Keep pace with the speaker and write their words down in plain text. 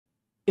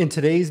In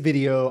today's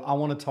video, I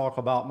want to talk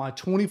about my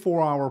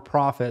 24-hour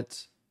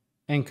profits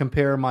and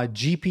compare my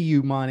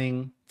GPU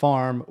mining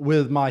farm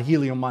with my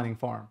helium mining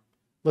farm.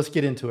 Let's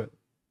get into it.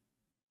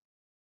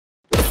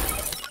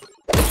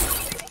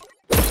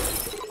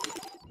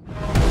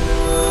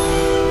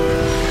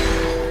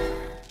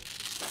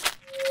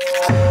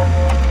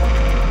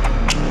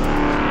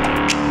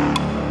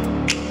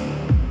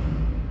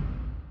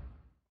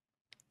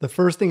 The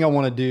first thing I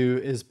want to do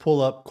is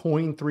pull up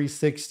Coin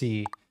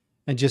 360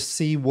 and just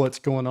see what's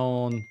going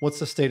on. What's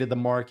the state of the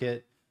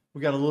market?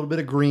 We got a little bit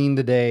of green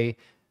today.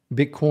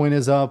 Bitcoin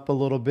is up a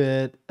little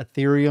bit.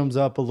 Ethereum's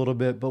up a little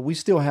bit, but we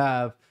still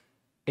have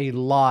a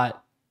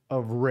lot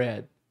of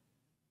red.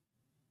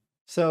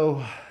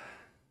 So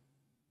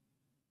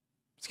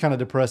it's kind of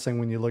depressing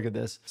when you look at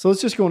this. So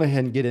let's just go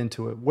ahead and get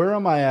into it. Where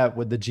am I at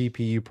with the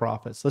GPU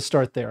profits? Let's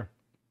start there.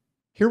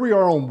 Here we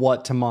are on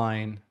what to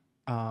mine.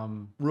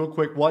 Real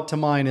quick, what to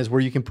mine is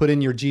where you can put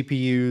in your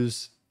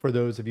GPUs, for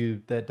those of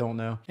you that don't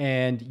know,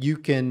 and you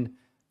can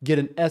get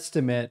an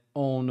estimate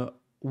on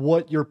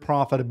what your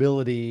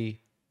profitability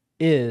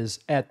is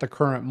at the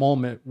current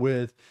moment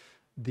with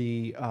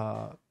the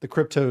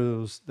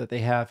cryptos that they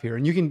have here.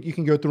 And you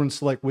can go through and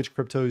select which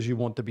cryptos you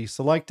want to be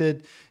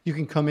selected. You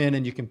can come in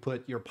and you can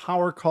put your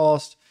power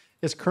cost.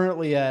 It's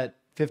currently at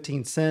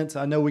 15 cents.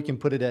 I know we can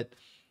put it at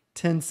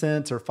 10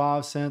 cents or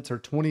 5 cents or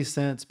 20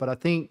 cents, but I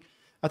think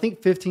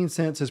 15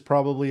 cents is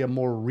probably a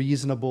more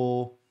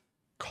reasonable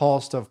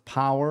cost of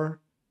power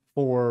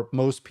for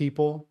most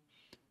people.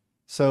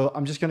 So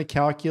I'm just going to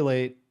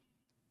calculate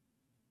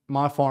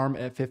my farm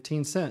at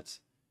 15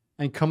 cents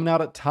and coming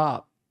out at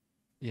top,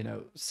 you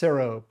know,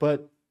 Cero.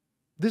 But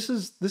this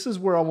is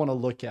where I want to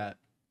look at.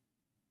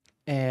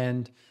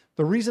 And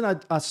the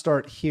reason I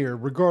start here,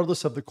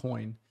 regardless of the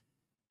coin,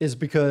 is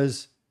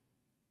because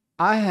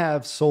I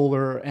have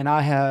solar and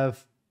I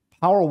have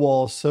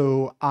Powerwall.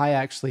 So I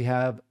actually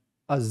have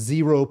a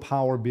zero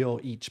power bill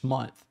each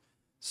month.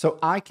 So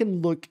I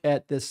can look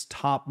at this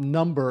top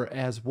number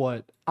as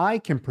what I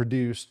can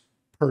produce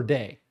per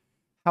day.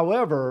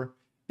 However,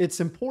 it's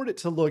important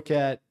to look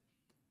at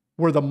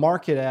where the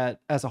market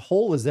as a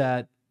whole is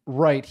at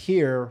right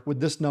here with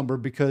this number,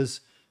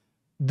 because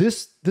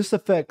this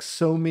affects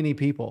so many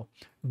people.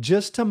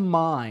 Just to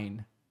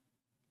mine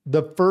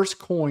the first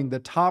coin, the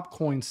top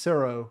coin,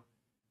 Cero,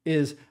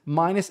 is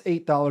minus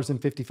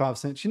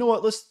 $8.55. You know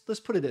what? Let's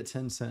put it at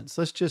 10 cents.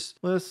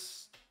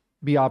 Let's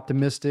be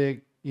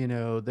optimistic. You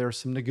know, there's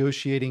some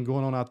negotiating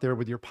going on out there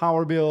with your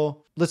power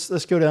bill.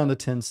 Let's go down to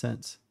 10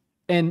 cents.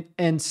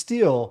 And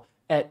still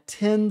at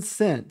 10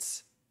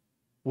 cents,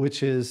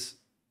 which is,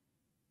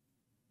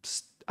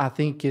 I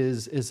think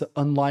is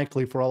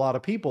unlikely for a lot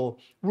of people,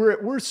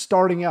 we're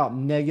starting out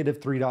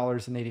negative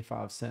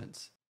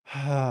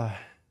 $3.85.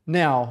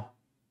 Now,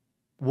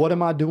 what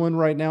am I doing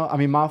right now? I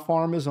mean, my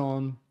farm is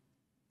on.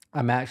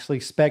 I'm actually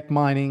spec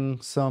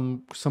mining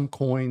some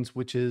coins,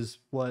 which is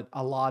what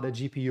a lot of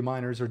GPU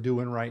miners are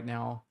doing right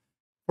now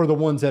for the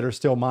ones that are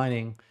still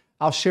mining.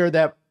 I'll share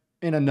that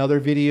in another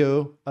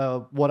video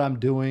of what I'm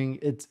doing.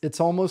 It's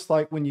almost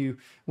like when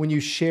you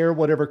share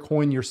whatever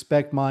coin you're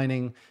spec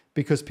mining,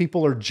 because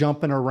people are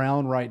jumping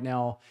around right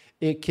now,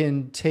 it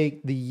can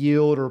take the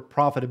yield or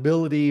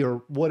profitability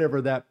or whatever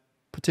that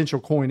potential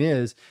coin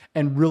is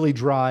and really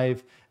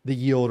drive the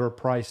yield or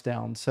price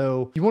down.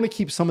 So you want to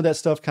keep some of that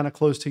stuff kind of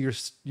close to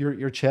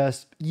your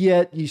chest,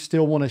 yet you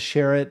still want to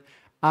share it.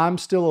 I'm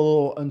still a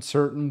little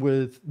uncertain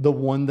with the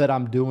one that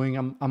I'm doing.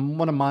 I'm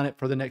going to mine it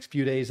for the next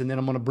few days, and then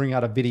I'm going to bring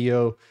out a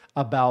video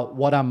about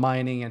what I'm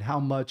mining and how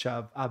much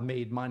I've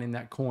made mining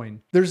that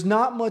coin. There's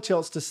not much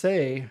else to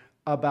say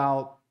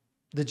about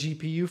the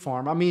GPU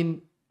farm. I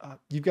mean,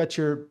 you've got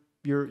your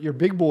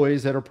big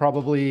boys that are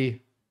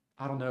probably,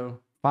 I don't know,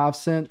 5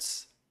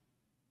 cents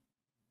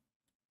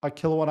a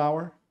kilowatt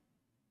hour.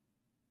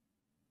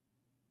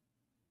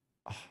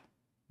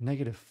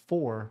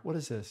 -4. What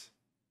is this?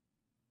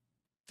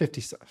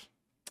 50 cents.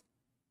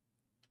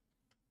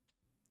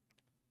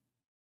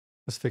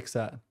 Let's fix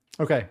that.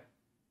 Okay.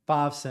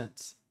 5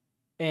 cents.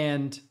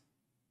 And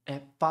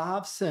at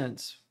 5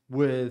 cents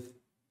with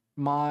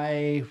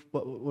my,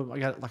 I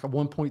got like a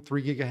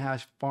 1.3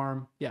 gigahash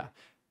farm. Yeah.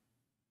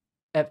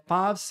 At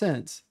 5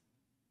 cents,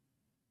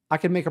 I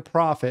can make a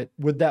profit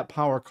with that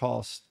power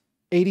cost,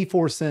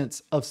 84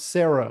 cents of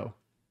Cero.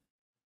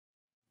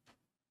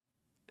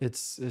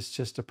 It's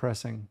just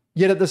depressing.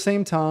 Yet at the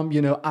same time,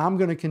 you know, I'm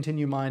going to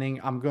continue mining.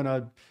 I'm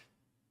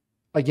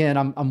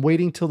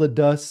waiting till the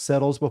dust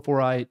settles before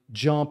I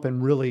jump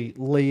and really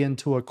lay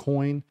into a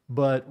coin.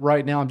 But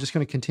right now I'm just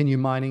going to continue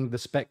mining the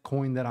spec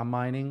coin that I'm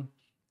mining,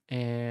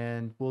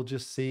 and we'll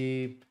just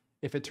see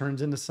if it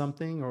turns into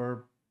something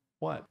or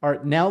what. All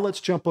right, now let's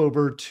jump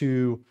over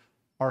to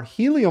our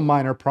helium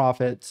miner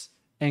profits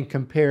and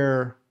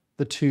compare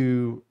the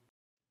two.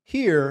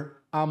 Here,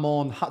 I'm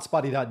on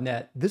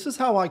hotspotty.net. This is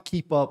how I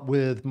keep up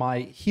with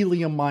my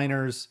helium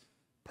miners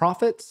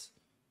profits,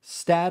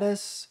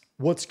 status,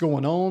 what's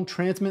going on,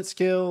 transmit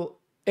scale,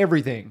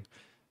 everything.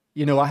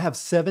 You know, I have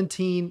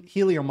 17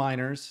 helium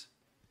miners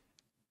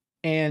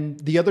And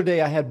the other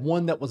day I had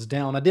one that was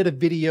down. I did a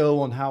video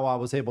on how I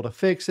was able to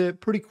fix it.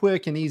 Pretty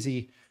quick and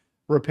easy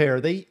repair.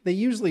 They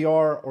usually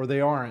are or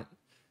they aren't.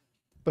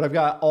 But I've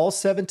got all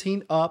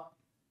 17 up,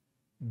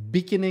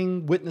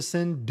 beaconing,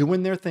 witnessing,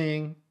 doing their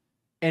thing.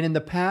 And in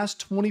the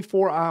past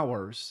 24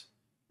 hours,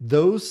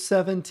 those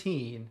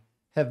 17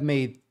 have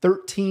made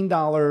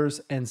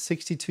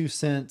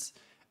 $13.62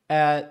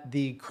 at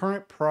the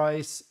current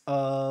price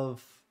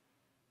of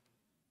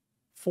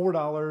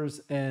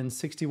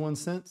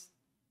 $4.61.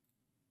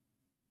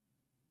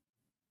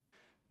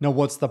 Now,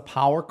 what's the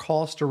power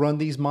cost to run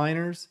these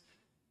miners?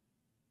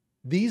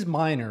 These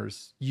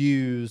miners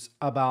use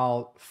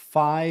about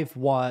 5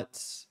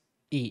 watts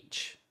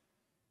each.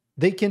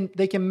 They can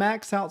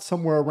max out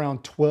somewhere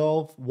around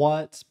 12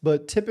 watts,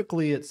 but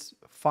typically it's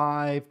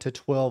 5 to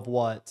 12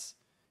 watts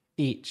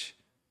each.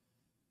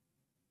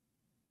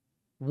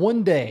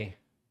 One day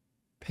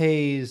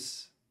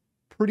pays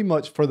pretty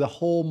much for the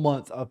whole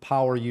month of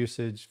power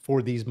usage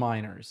for these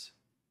miners.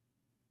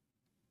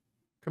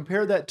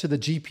 Compare that to the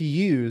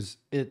GPUs.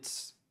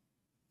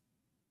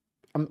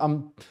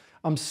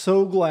 I'm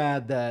so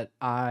glad that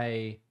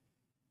I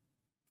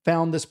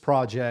found this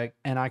project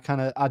and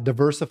I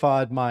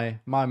diversified my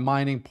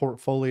mining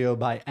portfolio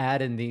by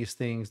adding these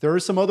things. There are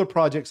some other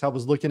projects I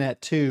was looking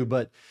at too,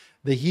 but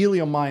the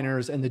Helium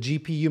miners and the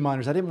GPU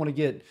miners, I didn't want to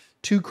get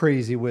too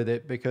crazy with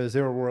it because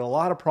there were a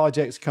lot of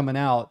projects coming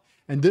out,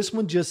 and this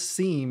one just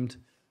seemed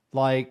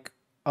like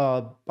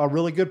a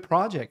really good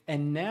project.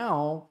 And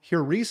now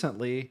here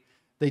recently,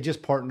 they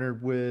just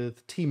partnered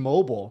with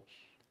T-Mobile.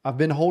 I've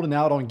been holding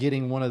out on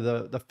getting one of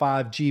the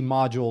 5G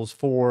modules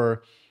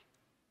for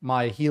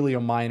my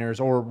Helium miners,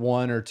 or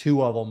one or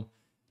two of them,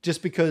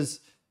 just because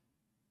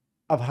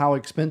of how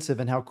expensive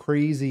and how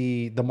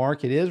crazy the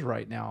market is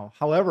right now.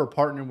 However,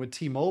 partnering with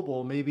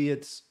T-Mobile, maybe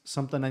it's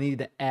something I need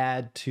to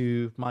add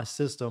to my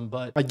system.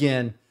 But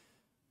again,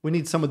 we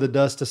need some of the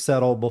dust to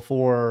settle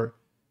before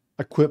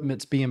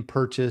equipment's being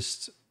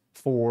purchased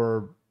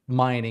for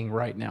mining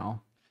right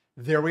now.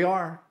 There we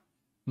are.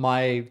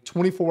 My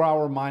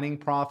 24-hour mining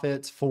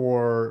profits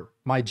for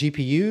my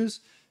GPUs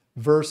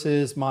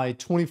versus my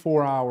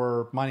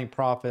 24-hour mining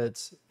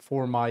profits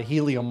for my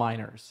Helium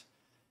miners.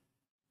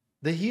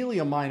 The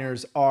Helium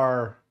miners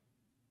they're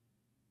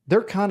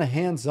kind of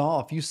hands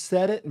off. You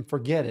set it and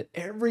forget it.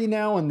 Every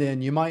now and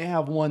then you might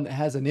have one that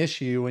has an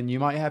issue and you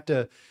might have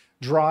to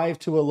drive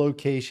to a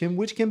location,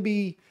 which can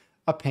be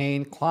a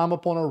pain, climb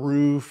up on a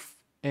roof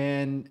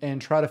and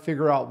try to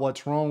figure out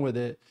what's wrong with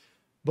it.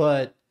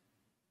 But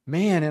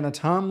man, in a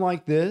time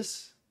like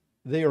this,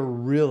 they are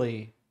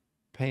really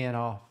paying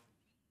off.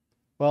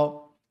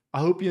 Well, I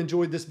hope you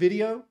enjoyed this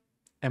video,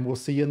 and we'll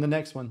see you in the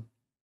next one.